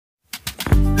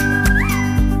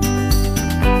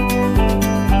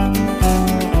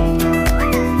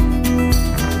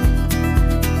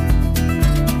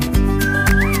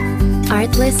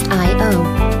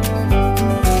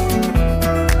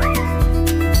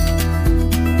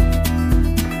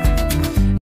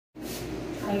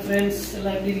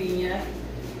எல்லாம் எப்படி இருக்கீங்க?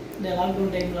 இந்த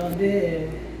லாக்டவுன் டைமில் வந்து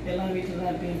எல்லாம் வீட்டில் தான்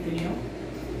இருப்பீங்கன்னு தெரியும்.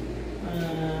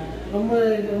 ரொம்ப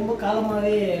ரொம்ப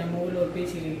காலமாகவே நம்ம ஊரில் ஒரு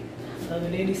பேச்சு இருக்குது. அதாவது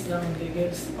லேடிஸ் தான் வந்து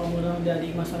கேர்ள்ஸ் அவங்க தான் வந்து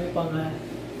அதிகமாக சமைப்பாங்க,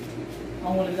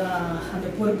 அவங்களுக்கு தான் அந்த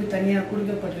பொறுப்பு தனியாக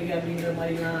கொடுக்கப்பட்டிருக்கு அப்படிங்கிற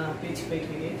மாதிரிலாம் பேச்சு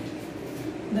போயிட்டுருக்கு.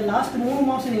 இந்த லாஸ்ட் 3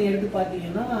 மாதம் நீங்கள் எடுத்து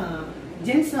பார்த்தீங்கன்னா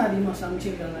ஜென்ஸ் தான் அதிகமாக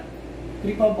சமைச்சிருக்காங்க.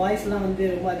 குறிப்பாக பாய்ஸ்லாம் வந்து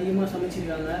ரொம்ப அதிகமாக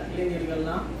சமைச்சிருக்காங்க,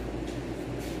 இளைஞர்கள்லாம்.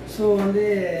 ஸோ வந்து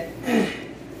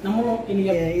நம்மளும்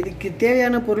இன்றைக்கி இதுக்கு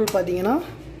தேவையான பொருள் பார்த்திங்கன்னா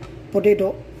பொட்டேட்டோ.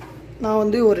 நான்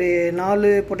வந்து ஒரு 4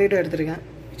 பொட்டேட்டோ எடுத்துருக்கேன்.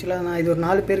 ஆக்சுவலாக நான் இது ஒரு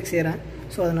 4 பேருக்கு செய்கிறேன்.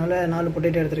 ஸோ அதனால் 4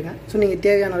 பொட்டேட்டோ எடுத்துருக்கேன். ஸோ நீங்கள்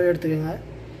தேவையான அளவு எடுத்துக்கோங்க.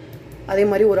 அதே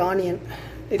மாதிரி ஒரு ஆனியன்,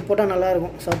 இது போட்டால்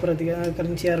நல்லாயிருக்கும், சாப்பிட்றதுக்கு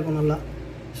கரன்ச்சியாக இருக்கும் நல்லா.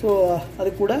 ஸோ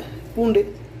அது கூட பூண்டு.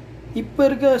 இப்போ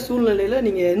இருக்க சூழ்நிலையில்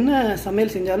நீங்கள் என்ன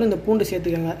சமையல் செஞ்சாலும் இந்த பூண்டு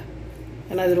சேர்த்துக்கோங்க.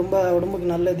 ஏன்னா இது ரொம்ப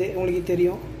உடம்புக்கு நல்லது, உங்களுக்கு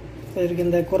தெரியும். இருக்குது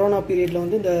இந்த கொரோனா பீரியடில்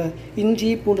வந்து இந்த இஞ்சி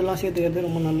பூண்டுலாம் சேர்த்துக்கிறது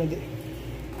ரொம்ப நல்லது.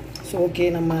 ஸோ ஓகே,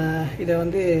 நம்ம இதை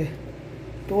வந்து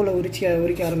தோலை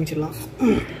உரிக்க ஆரம்பிச்சிடலாம்.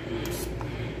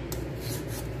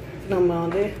 நம்ம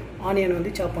வந்து ஆனியன்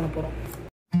வந்து சாப் பண்ண போகிறோம்.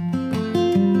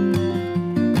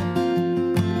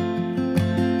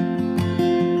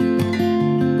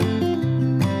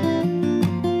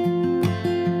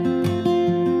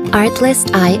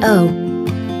 Artlist.io.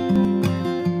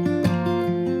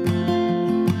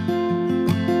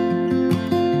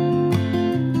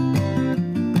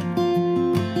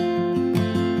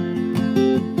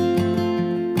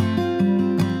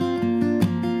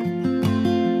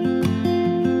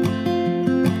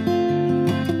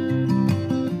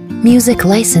 Music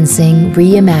licensing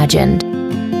reimagined.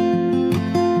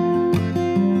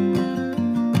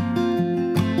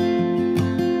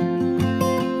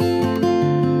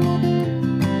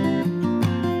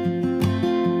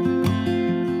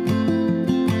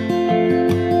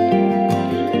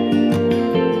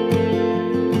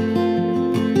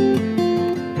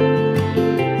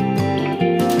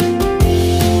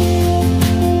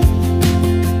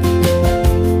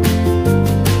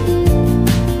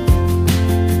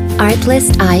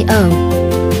 Artlist.io.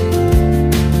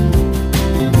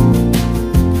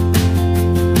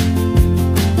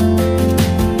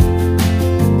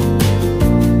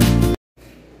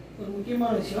 ஒரு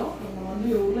முக்கியமான விஷயம், நம்ம வந்து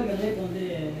உருளைக்கிழங்கு இப்போ வந்து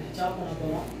சாப் பண்ண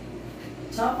போகிறோம்.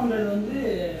 சாப் பண்ணுறது வந்து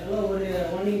நல்லா ஒரு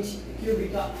 1 இன்ச்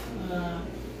கியூபிக்காக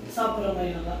சாப்பிட்ற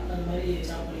மாதிரி நல்லா அந்த மாதிரி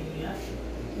சாப் பண்ணிக்கிறீங்க.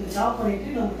 இது சாப்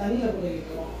பண்ணிவிட்டு நம்ம தண்ணியில் போய்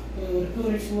வைக்கிறோம். ஒரு 2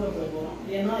 மினிட்ஸ் ஊற போட போகிறோம்.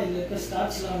 ஏன்னா இதில் இருக்க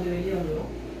ஸ்டார்ச்லாம் வந்து வெளியே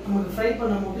வந்துடும். நமக்கு ஃப்ரை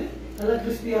பண்ணும் போது நல்லா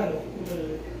கிறிஸ்பியாக இருக்கும்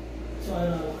ஊறுறது. ஸோ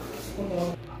அதனால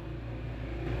போட்டுருவோம்.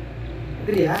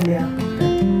 இல்லையா இல்லையா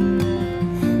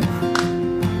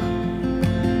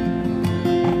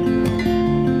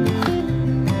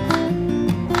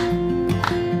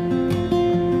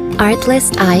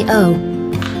Artlist.io.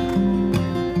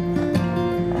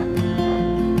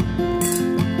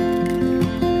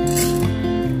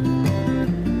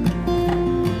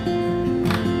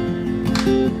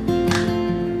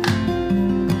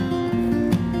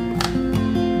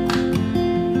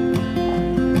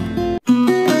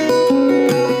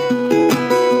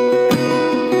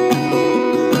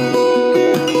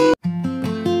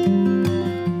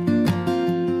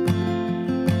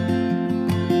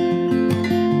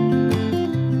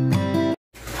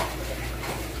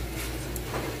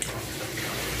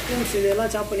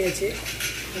 இதெல்லாம் சாப் பண்ணியாச்சு.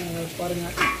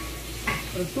 பாருங்கள்,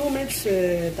 ஒரு 2 மினிட்ஸ்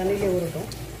தண்ணியிலே ஊறட்டும்.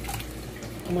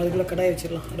 நம்ம அதுக்குள்ளே கடாயை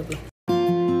வச்சிடலாம் அடுப்பில்.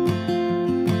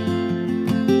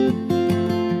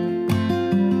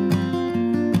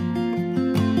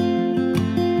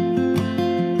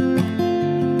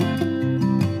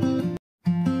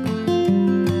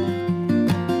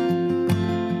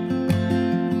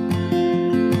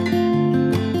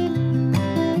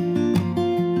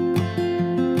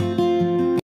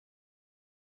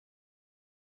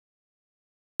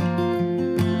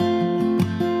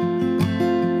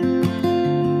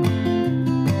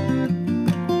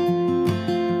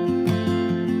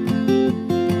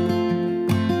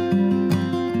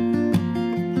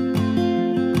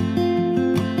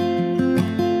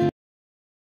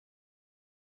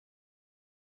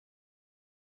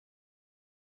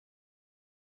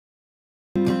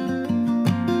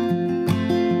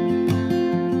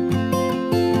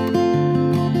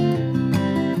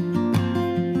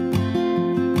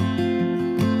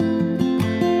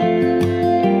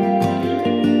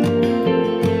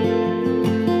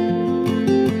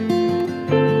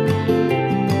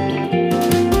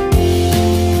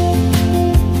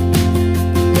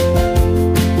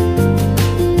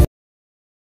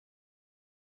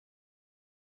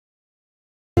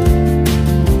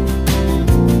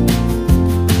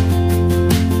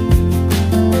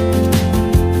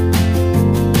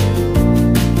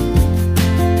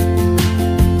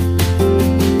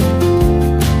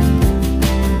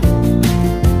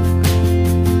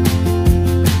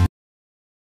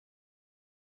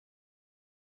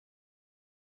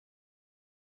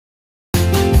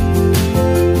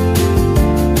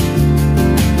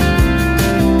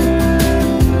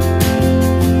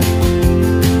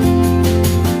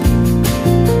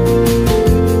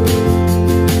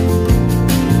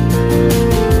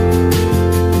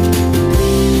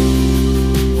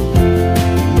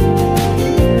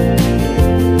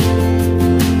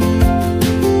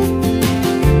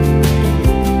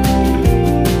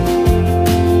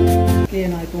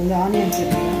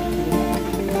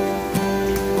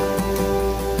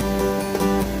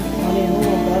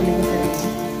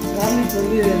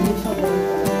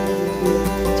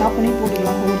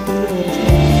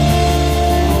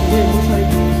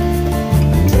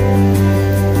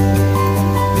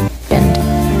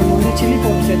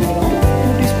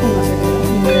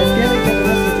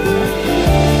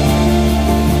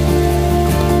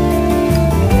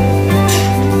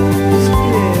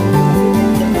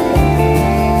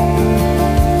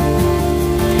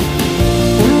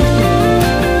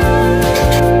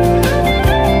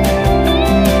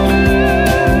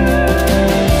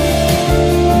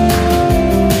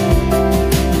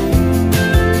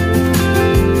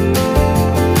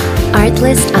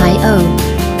 Artlist.io.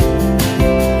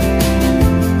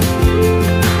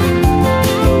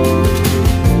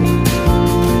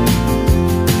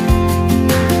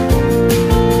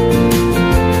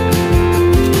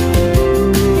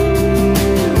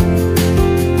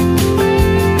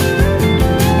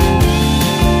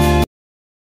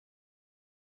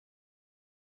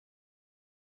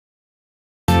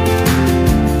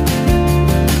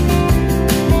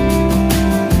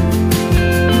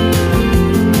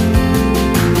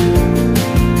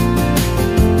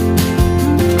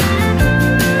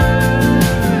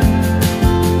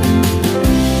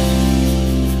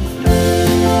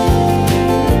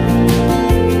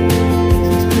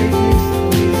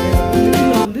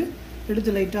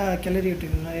 எடுத்து லைட்டாக கிளறி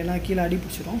விட்டுக்கோங்க, ஏன்னா கீழே அடி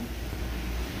பிடிச்சிடும்.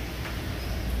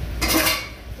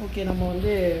 ஓகே, நம்ம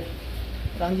வந்து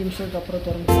ஒரு 5 நிமிஷத்துக்கு அப்புறம்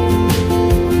திறந்து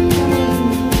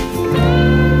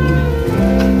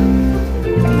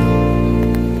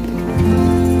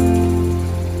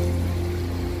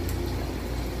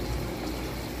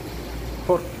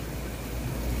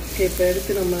ஓகே, இப்போ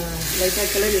எடுத்து நம்ம லைட்டாக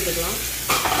கிளறி விட்டுக்கலாம்.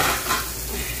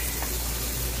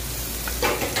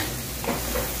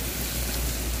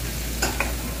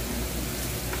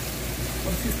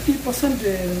 ஒரு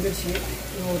 50% வந்துச்சு,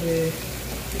 ஒரு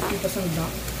 50%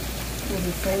 தான்.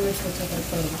 ஒரு 5 மினிட்ஸ் வச்சா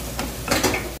கரெக்டாக இருக்கும்.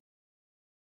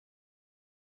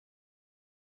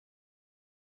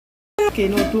 ஓகே,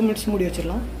 இன்னும் 2 மினிட்ஸ் மூடி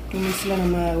வச்சிடலாம். 2 மினிட்ஸில்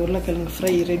நம்ம உருளைக்கிழங்கு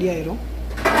ஃப்ரை ரெடி ஆயிரும்.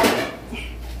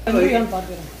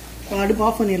 பார்க்குறேன், அடுப்பு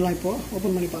ஆஃப் பண்ணிடலாம். இப்போது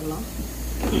ஓப்பன் பண்ணி பார்க்கலாம்.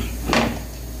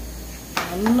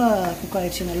 நல்லா குக்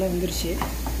ஆகிடுச்சு, நல்லா வெந்துருச்சு.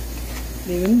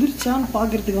 இது வெந்துருச்சான்னு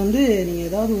பார்க்குறதுக்கு வந்து நீங்கள்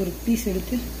ஏதாவது ஒரு பீஸ்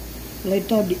எடுத்து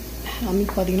லைட்டாக அப்படி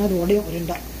அம்மிக்கு பார்த்தீங்கன்னா அது உடையும்.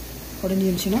 ரெண்டாக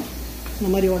உடஞ்சிருந்துச்சுன்னா, இந்த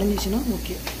மாதிரி உடஞ்சிச்சின்னா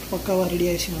ஓகே, பக்காவாக ரெடி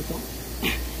ஆகிடுச்சுன்னு அர்த்தம்.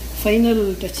 ஃபைனல்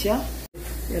டச்சாக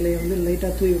இலையை வந்து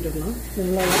லைட்டாக தூவி விட்டுக்கலாம்.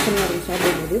 நல்லா வாசனையாக இருக்கும்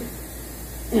சாப்பிடும்போது.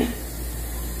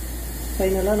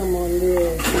 ஃபைனலாக நம்ம வந்து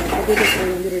பொட்டேட்டோ ஃப்ரை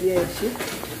வந்து ரெடி ஆகிடுச்சு.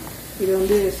 இது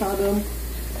வந்து சாதம்,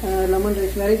 லெமன்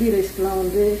ரைஸ், வெரைட்டி ரைஸ்க்கெலாம்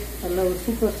வந்து நல்ல ஒரு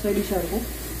சூப்பர் சைடிஷாக இருக்கும்.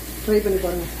 ட்ரை பண்ணி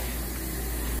பாருங்கள்.